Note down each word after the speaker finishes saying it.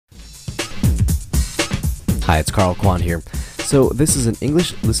Hi, it's Carl Kwan here. So this is an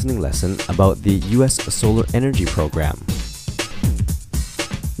English listening lesson about the US Solar Energy Program.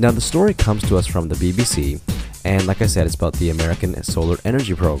 Now the story comes to us from the BBC, and like I said, it's about the American Solar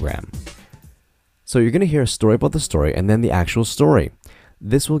Energy Program. So you're going to hear a story about the story and then the actual story.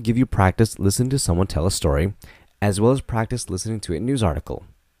 This will give you practice listening to someone tell a story, as well as practice listening to a news article.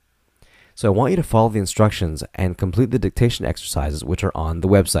 So I want you to follow the instructions and complete the dictation exercises which are on the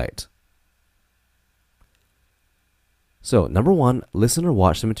website. So, number 1, listen or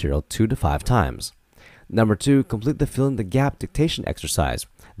watch the material 2 to 5 times. Number 2, complete the fill in the gap dictation exercise,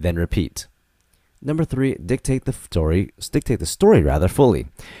 then repeat. Number 3, dictate the story fully.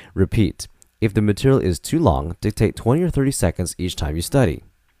 Repeat. If the material is too long, dictate 20 or 30 seconds each time you study.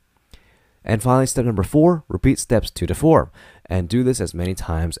 And finally, step number 4, repeat steps 2 to 4, and do this as many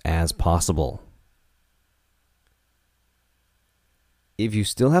times as possible. If you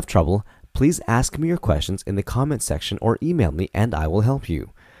still have trouble, please ask me your questions in the comment section or email me and I will help you.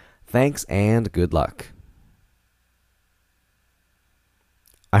 Thanks and good luck.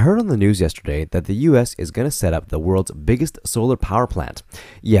 I heard on the news yesterday that the US is going to set up the world's biggest solar power plant.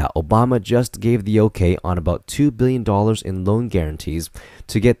 Yeah, Obama just gave the okay on about $2 billion in loan guarantees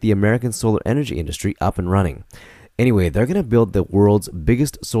to get the American solar energy industry up and running. Anyway, they're going to build the world's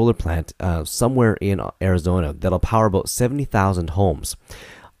biggest solar plant somewhere in Arizona that'll power about 70,000 homes.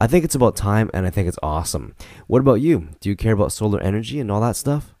 I think it's about time and I think it's awesome. What about you? Do you care about solar energy and all that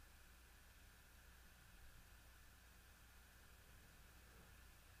stuff?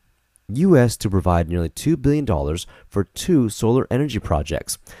 US to provide nearly $2 billion for 2 solar energy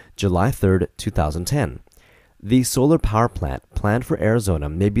projects, July 3, 2010. The solar power plant planned for Arizona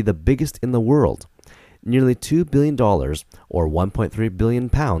may be the biggest in the world. Nearly $2 billion, or 1.3 billion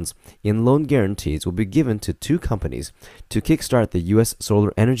pounds, in loan guarantees will be given to 2 companies to kickstart the U.S.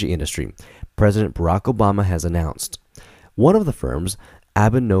 solar energy industry, President Barack Obama has announced. One of the firms,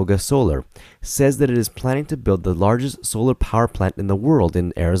 Abinoga Solar, says that it is planning to build the largest solar power plant in the world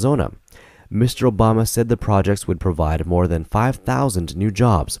in Arizona. Mr. Obama said the projects would provide more than 5,000 new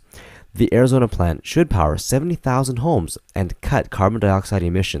jobs. The Arizona plant should power 70,000 homes and cut carbon dioxide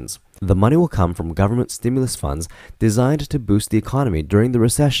emissions. The money will come from government stimulus funds designed to boost the economy during the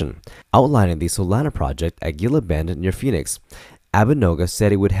recession. Outlining the Solana project at Gila Bend near Phoenix, Abinoga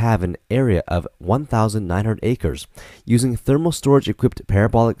said it would have an area of 1,900 acres using thermal storage equipped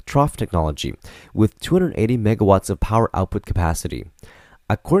parabolic trough technology with 280 megawatts of power output capacity.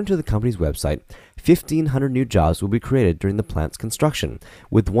 According to the company's website, 1,500 new jobs will be created during the plant's construction,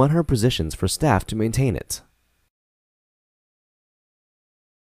 with 100 positions for staff to maintain it.